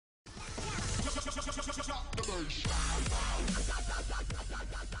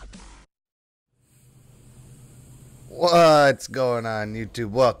What's going on,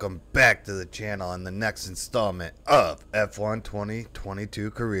 YouTube? Welcome back to the channel and the next installment of F1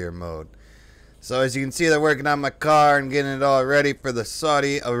 2022 Career Mode. So as you can see, they're working on my car and getting it all ready for the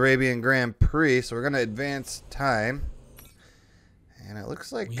Saudi Arabian Grand Prix. So we're going to advance time. And it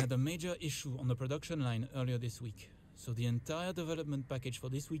looks like we had a major issue on the production line earlier this week. So the entire development package for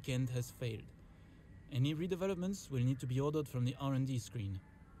this weekend has failed. Any redevelopments will need to be ordered from the R&D screen.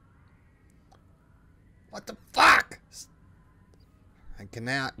 What the fuck? I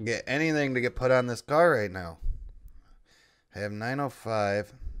cannot get anything to get put on this car right now. I have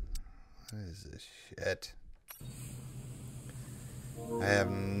 905. What is this shit? I have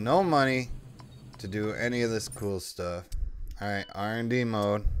no money to do any of this cool stuff. Alright, R&D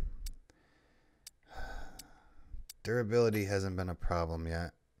mode. Durability hasn't been a problem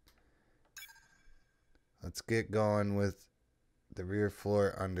yet. Let's get going with the rear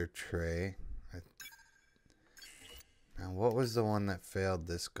floor under tray. Now, what was the one that failed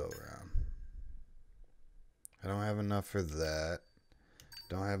this go round? I don't have enough for that.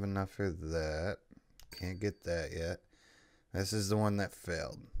 Don't have enough for that. Can't get that yet. This is the one that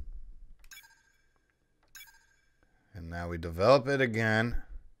failed. And now we develop it again.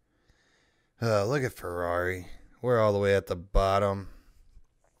 Look at Ferrari. We're all the way at the bottom.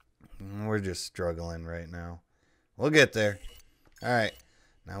 We're just struggling right now. We'll get there. Alright.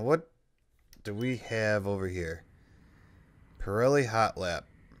 Now, what do we have over here? Pirelli Hot Lap.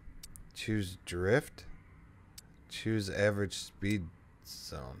 Choose drift. Choose average speed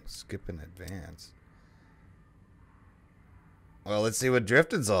zone. Skip in advance. Well, let's see what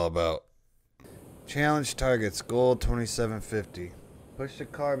drifting's all about. Challenge targets. Goal 2750. Push the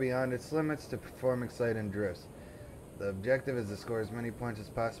car beyond its limits to perform exciting drifts. The objective is to score as many points as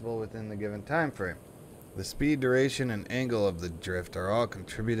possible within the given time frame. The speed, duration, and angle of the drift are all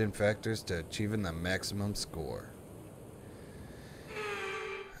contributing factors to achieving the maximum score.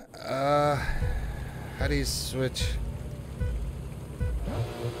 How do you switch?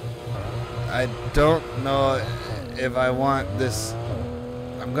 I don't know if I want this.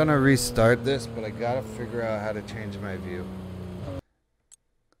 I'm gonna restart this, but I gotta figure out how to change my view.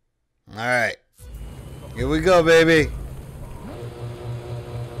 Alright. Here we go, baby.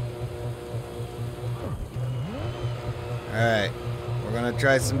 Alright. We're gonna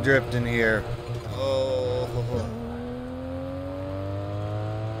try some drifting here. Oh.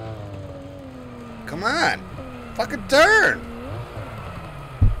 Come on. Fucking turn.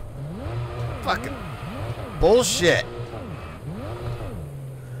 Fucking bullshit.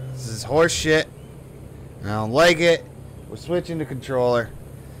 This is horse shit. I don't like it. We're switching to controller.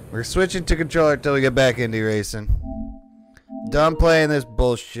 We're switching to controller until we get back into racing. Done playing this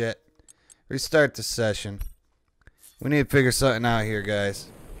bullshit. Restart the session. We need to figure something out here, guys.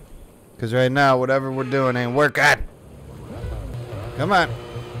 Because right now, whatever we're doing ain't working. Come on.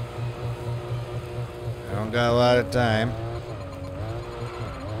 I don't got a lot of time.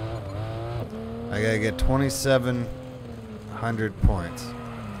 I gotta get 2,700 points.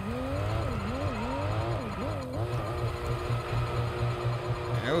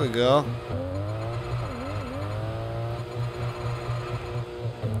 There we go.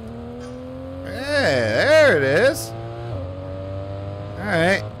 Hey, there it is.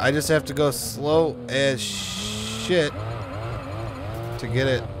 Alright, I just have to go slow as shit to get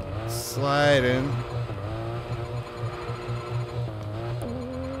it sliding.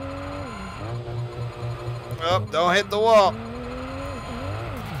 Oh, don't hit the wall.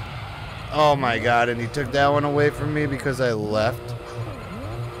 Oh my god, and he took that one away from me because I left.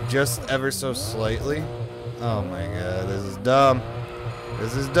 Just ever so slightly. Oh my god, this is dumb.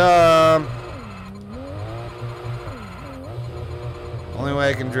 This is dumb. Only way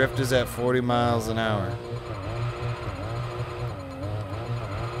I can drift is at 40 miles an hour.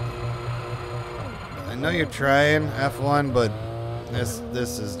 I know you're trying F1, but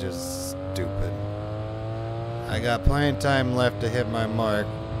this is just stupid. I got plenty of time left to hit my mark.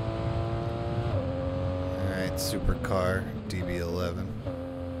 Alright, supercar, DB11.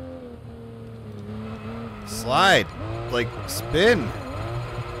 Slide! Like, spin!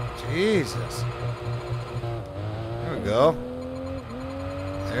 Jesus. There we go.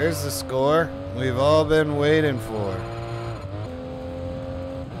 There's the score we've all been waiting for.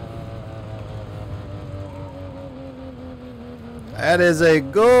 That is a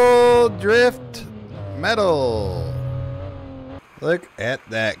gold drift medal. Look at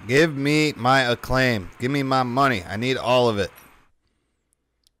that. Give me my acclaim. Give me my money. I need all of it.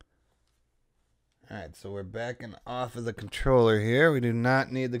 Alright, so we're backing off of the controller here. We do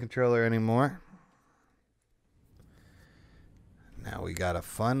not need the controller anymore. Now we got a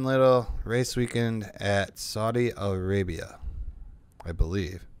fun little race weekend at Saudi Arabia, I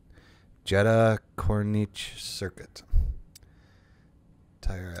believe. Jeddah Corniche Circuit.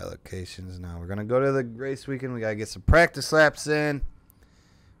 Tire allocations. Now we're going to go to the race weekend. We got to get some practice laps in.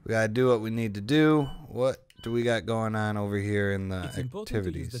 We got to do what we need to do. What do we got going on over here in the It's important to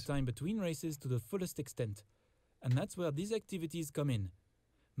activities? use the time between races to the fullest extent. And that's where these activities come in.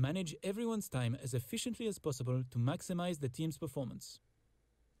 Manage everyone's time as efficiently as possible to maximize the team's performance.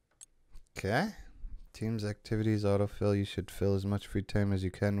 Okay. Teams, activities, autofill. You should fill as much free time as you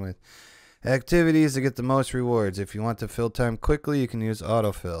can with activities to get the most rewards. If you want to fill time quickly, you can use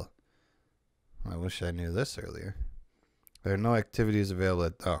autofill. I wish I knew this earlier. There are no activities available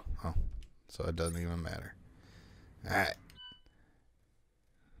at... Oh. So it doesn't even matter. Alright.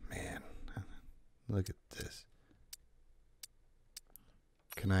 Man. Look at this.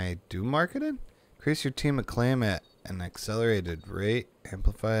 Can I do marketing? Increase your team acclaim at an accelerated rate.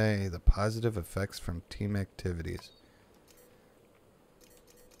 Amplify the positive effects from team activities.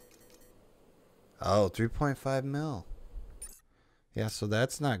 Oh, 3.5 mil. Yeah, so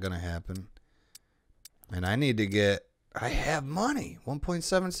that's not going to happen. And I need to get... I have money.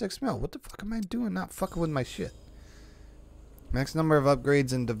 1.76 mil. What the fuck am I doing? Not fucking with my shit. Max number of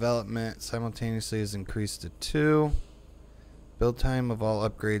upgrades in development simultaneously is increased to 2. Build time of all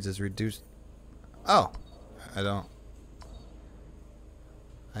upgrades is reduced. Oh, I don't.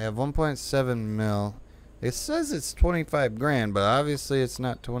 I have 1.7 mil. It says it's 25 grand, but obviously it's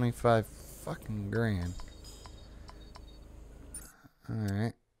not 25 fucking grand.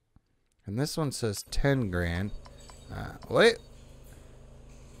 Alright. And this one says 10 grand. Wait.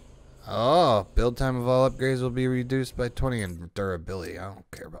 Oh, build time of all upgrades will be reduced by 20 and durability. I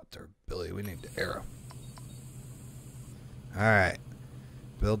don't care about durability. We need the arrow. Alright.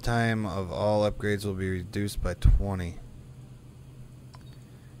 Build time of all upgrades will be reduced by 20.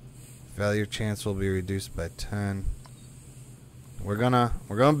 Failure chance will be reduced by 10. We're gonna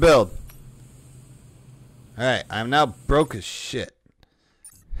build. Alright, I'm now broke as shit.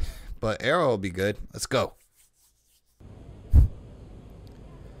 But arrow will be good. Let's go.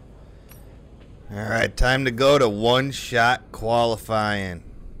 Alright, time to go to one-shot qualifying.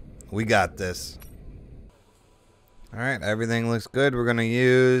 We got this. Alright, everything looks good. We're going to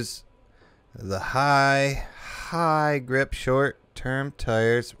use the high grip short-term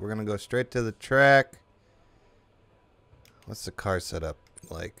tires. We're going to go straight to the track. What's the car setup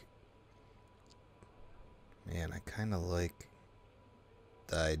like? Man, I kind of like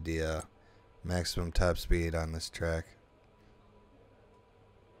the idea. Maximum top speed on this track.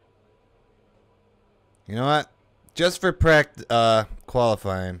 You know what? Just for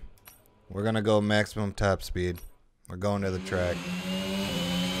qualifying, we're going to go maximum top speed. We're going to the track.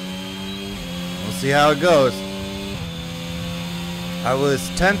 We'll see how it goes. I was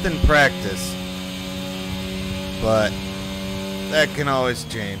 10th in practice, but that can always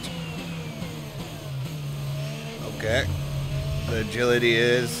change. Okay. The agility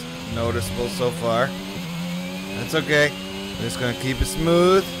is noticeable so far. That's okay. We're just going to keep it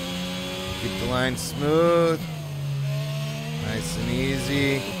smooth. Keep the line smooth. Nice and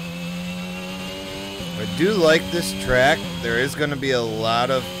easy. I do like this track. There is going to be a lot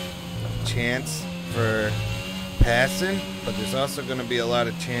of chance for passing, but there's also going to be a lot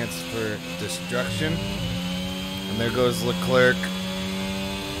of chance for destruction. And there goes Leclerc.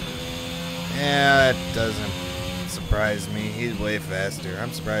 Yeah, it doesn't surprise me. He's way faster.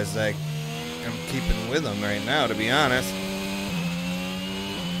 I'm surprised I'm keeping with him right now, to be honest.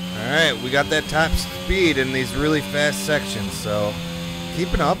 Alright, we got that top speed in these really fast sections, so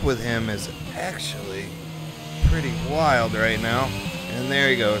keeping up with him is actually pretty wild right now. And there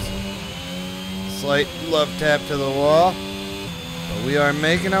he goes. Slight love tap to the wall. But we are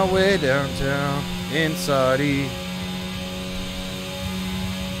making our way downtown in Saudi.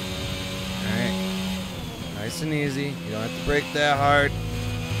 Alright. Nice and easy. You don't have to brake that hard.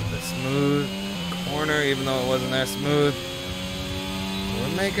 The smooth corner, even though it wasn't that smooth.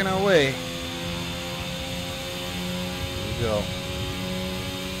 We're making our way. Here we go.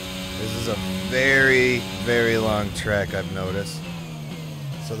 This is a very, very long track, I've noticed.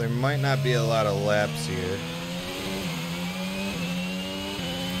 So there might not be a lot of laps here.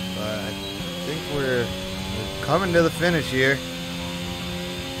 But I think we're coming to the finish here.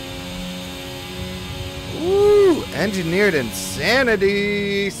 Woo! Engineered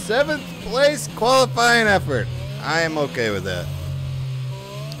Insanity! 7th place qualifying effort. I am okay with that.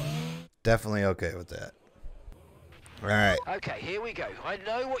 Definitely okay with that. Alright. Okay, here we go. I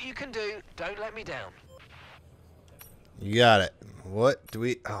know what you can do. Don't let me down. You got it. What do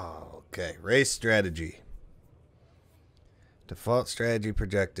we... Oh, okay. Race strategy. Default strategy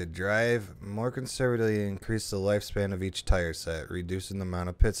projected. Drive more conservatively and increase the lifespan of each tire set, reducing the amount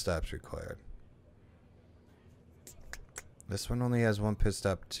of pit stops required. This one only has one pit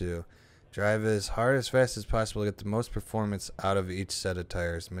stop too. Drive as hard as fast as possible to get the most performance out of each set of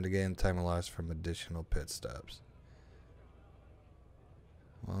tires, mitigating time loss from additional pit stops.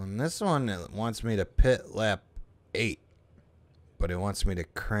 Well, in this one, it wants me to pit lap 8. But it wants me to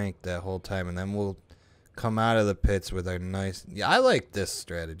crank that whole time, and then we'll come out of the pits with our nice... Yeah, I like this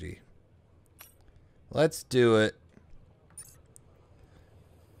strategy. Let's do it.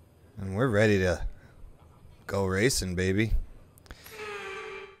 And we're ready to go racing, baby.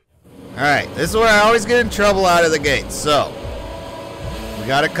 Alright, this is where I always get in trouble out of the gate. So, we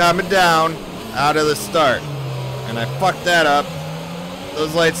gotta calm it down out of the start. And I fucked that up.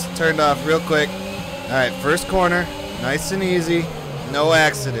 Those lights turned off real quick. Alright, first corner. Nice and easy. No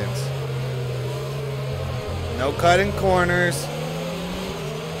accidents. No cutting corners.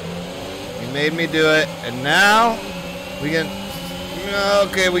 You made me do it. And now, we can...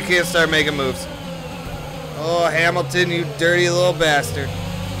 Okay, we can't start making moves. Oh, Hamilton, you dirty little bastard.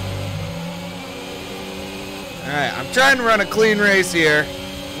 Alright, I'm trying to run a clean race here.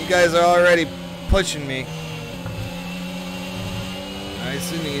 You guys are already pushing me.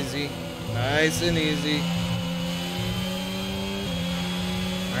 Nice and easy. Nice and easy.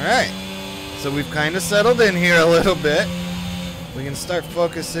 Alright. So we've kind of settled in here a little bit. We can start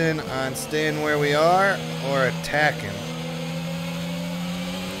focusing on staying where we are or attacking.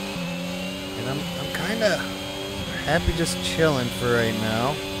 And I'm kind of happy just chilling for right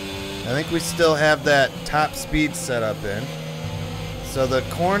now. I think we still have that top speed set up in. So the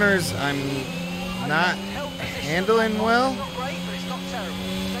corners I'm not handling well.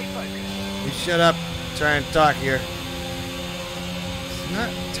 You shut up, try and talk here. It's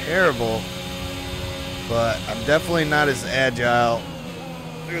not terrible, but I'm definitely not as agile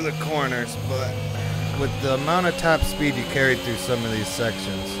through the corners, but with the amount of top speed you carry through some of these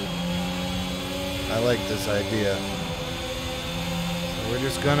sections, I like this idea. So we're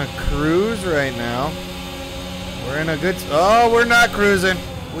just gonna cruise right now. We're in a good... Oh, we're not cruising.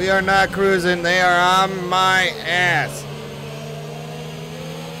 We are not cruising. They are on my ass.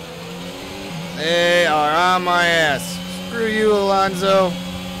 They are on my ass. Screw you, Alonso.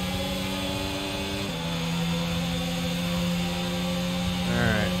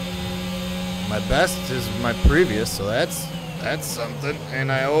 Alright. My best is my previous, so that's something.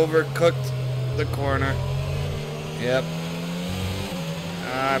 And I overcooked the corner. Yep.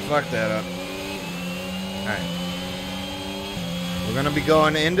 I fucked that up. Alright. We're going to be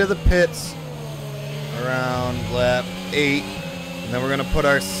going into the pits around lap 8. And then we're going to put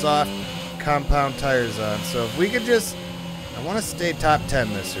our soft compound tires on. So if we could just... I want to stay top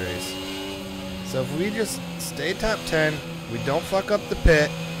 10 this race. So if we just stay top 10, we don't fuck up the pit,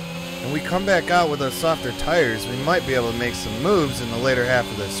 and we come back out with those softer tires, we might be able to make some moves in the later half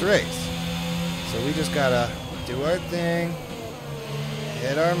of this race. So we just gotta do our thing,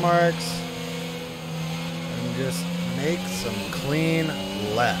 hit our marks, and just make some clean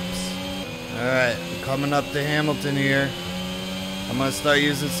laps. Alright, coming up to Hamilton here. I'm gonna start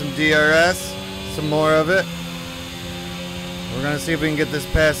using some DRS, some more of it. We're gonna see if we can get this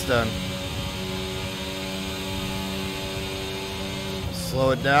pass done.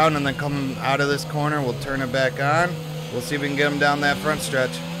 Slow it down, and then come out of this corner, we'll turn it back on. We'll see if we can get him down that front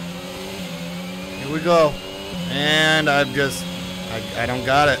stretch. Here we go. And I don't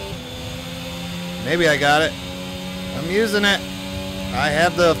got it. Maybe I got it. I'm using it. I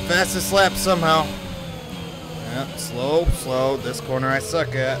have the fastest lap somehow. Yep, slow, slow. This corner I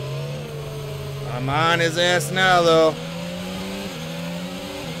suck at. I'm on his ass now, though.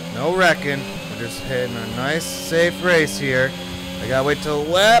 No wrecking. We're just hitting a nice, safe race here. I gotta wait till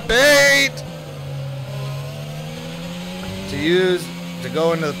lap 8 to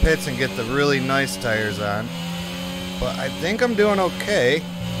go into the pits and get the really nice tires on. But I think I'm doing okay.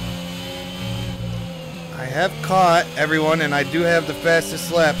 I have caught everyone, and I do have the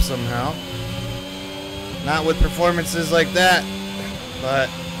fastest lap somehow. Not with performances like that, but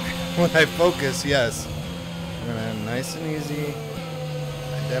when I focus, yes. I'm gonna have nice and easy.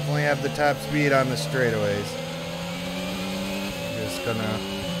 I definitely have the top speed on the straightaways. Just gonna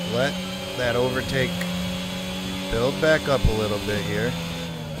let that overtake build back up a little bit here.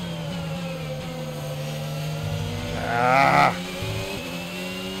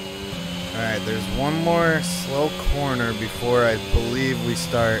 Alright, there's one more slow corner before I believe we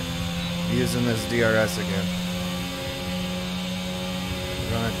start using this DRS again.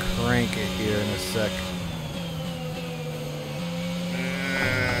 We're gonna crank it here in a sec.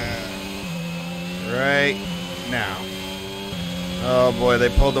 Right now. Oh boy, they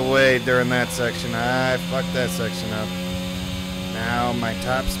pulled away during that section. I fucked that section up. Now my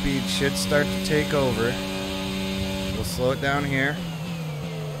top speed should start to take over. We'll slow it down here.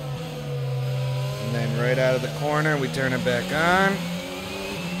 And then right out of the corner, we turn it back on.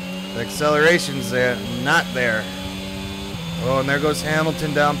 The acceleration's there, not there. Oh, and there goes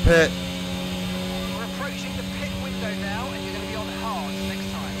Hamilton down pit. We're approaching the pit window now, and you're going to be on hard next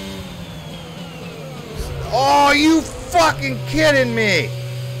time. Oh, you fucking kidding me?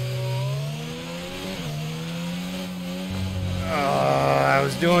 Oh, I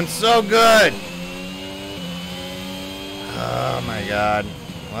was doing so good. Oh my god.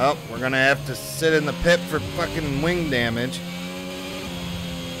 Well, we're gonna have to sit in the pit for fucking wing damage.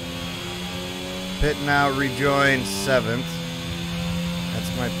 Pit now rejoins 7th.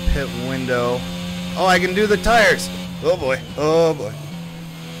 That's my pit window. Oh, I can do the tires. Oh boy. Oh boy.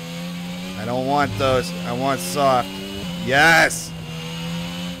 I don't want those. I want soft. Yes.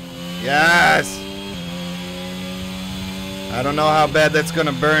 Yes. I don't know how bad that's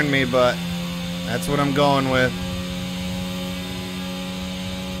gonna burn me, but that's what I'm going with.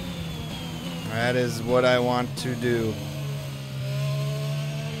 That is what I want to do.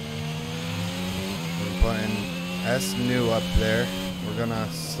 We're putting S new up there. We're gonna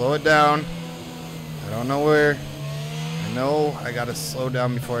slow it down. I don't know where. I know I gotta slow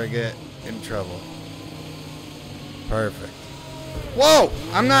down before I get in trouble. Perfect. Whoa!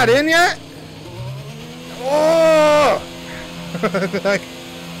 I'm not in yet? Oh!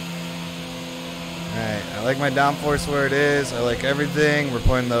 Alright, I like my downforce where it is. I like everything. We're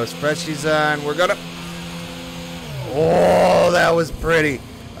putting those freshies on. We're gonna... Oh, that was pretty.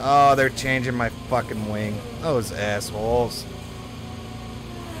 Oh, they're changing my fucking wing. Those assholes.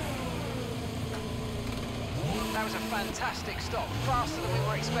 That was a fantastic stop, faster than we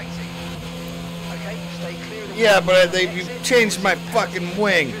were expecting. Okay, stay clear of the Yeah, window. but you Exit. changed my fucking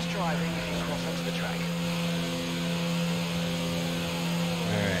wing. Dangerous driving if you cross onto the track.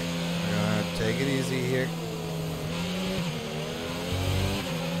 Alright, we're gonna take it easy here.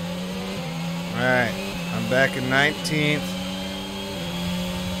 Alright, I'm back in 19th.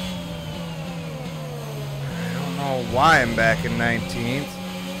 I don't know why I'm back in 19th.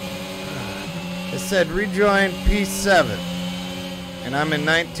 It said rejoin P7. And I'm in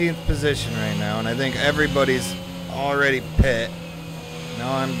 19th position right now, and I think everybody's already pit.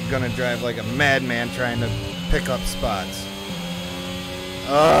 Now I'm gonna drive like a madman trying to pick up spots.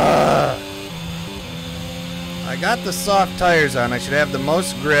 I got the soft tires on. I should have the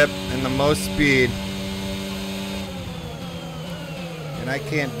most grip and the most speed. And I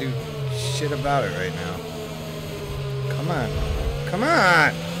can't do shit about it right now. Come on. Come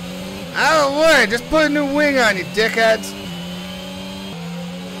on! Out of the way! Just put a new wing on, you dickheads!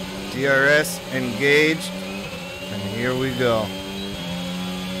 DRS engaged. And here we go.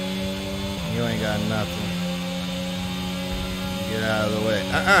 You ain't got nothing. Get out of the way.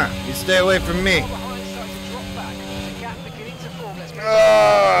 You stay away from me. Behind starts to drop back. There's a gap beginning to form. Let's go.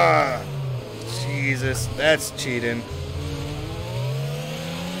 Ah, Jesus, that's cheating.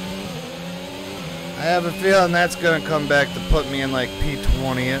 I have a feeling that's gonna come back to put me in like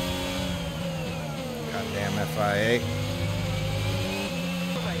P20th. Goddamn FIA.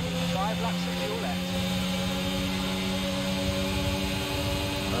 5 laps of fuel left.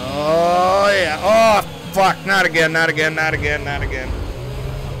 Oh yeah. Oh fuck! Not again! Not again! Not again! Not again!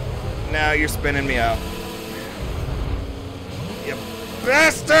 Now you're spinning me out. You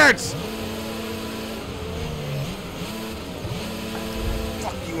bastards!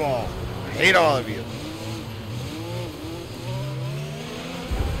 Fuck you all. I hate all of you.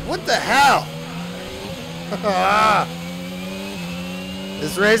 What the hell?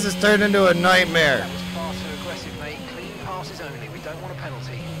 This race has turned into a nightmare. That was far too aggressive, mate. Clean passes only. We don't want a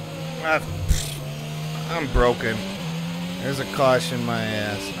penalty. I'm broken. There's a caution my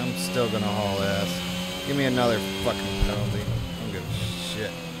ass. I'm still gonna haul ass. Give me another fucking penalty. I don't give a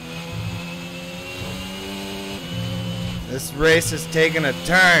shit. This race is taking a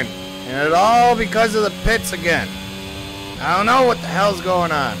turn. And it's all because of the pits again. I don't know what the hell's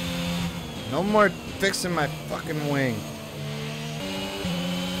going on. No more fixing my fucking wing.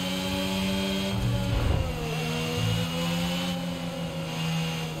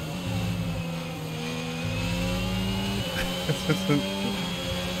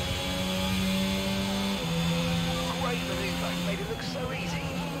 Great maneuver. Made it look so easy.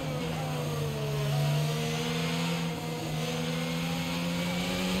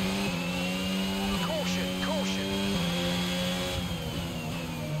 Caution, caution.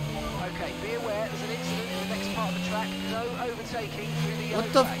 Okay, be aware there's an incident in the next part of the track. No overtaking through the yellow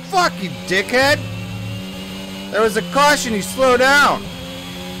What the flags. fuck, you dickhead? There was a caution, you slow down.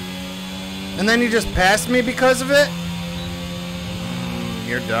 And then you just passed me because of it?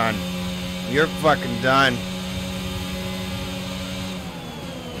 You're done. You're fucking done.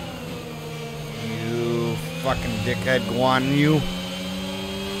 You fucking dickhead Guan Yu. You've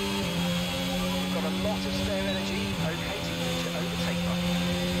got a lot of spare energy. Okay to use your overtake button.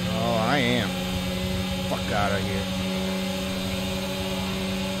 Oh, I am. Fuck out of here.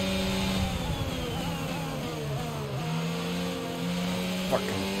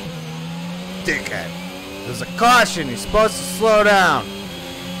 Fucking dickhead. There's a caution. You're supposed to slow down.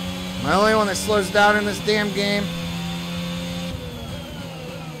 Am I the only one that slows down in this damn game?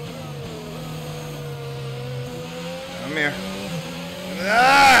 Come here.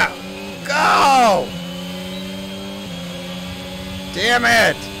 Ah! Go! Damn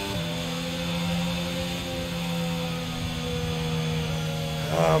it!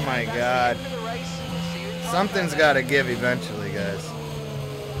 Oh my god. Something's gotta give eventually, guys.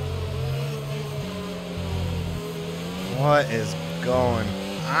 What is going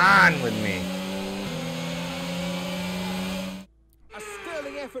on with me? A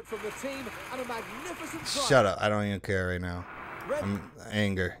sterling effort from the team and a magnificent drive. Shut up. I don't even care right now. I'm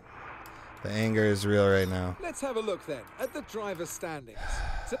anger. The anger is real right now. Let's have a look then at the driver's standings.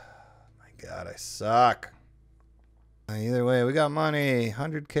 My god, I suck. Either way, we got money.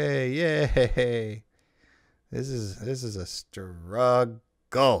 100K. Yay. This is a struggle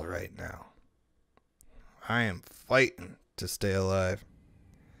right now. I am fighting to stay alive.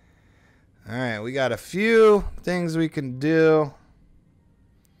 Alright, we got a few things we can do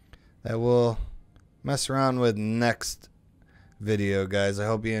that we'll mess around with next video, guys. I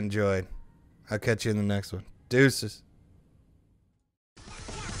hope you enjoyed. I'll catch you in the next one. Deuces.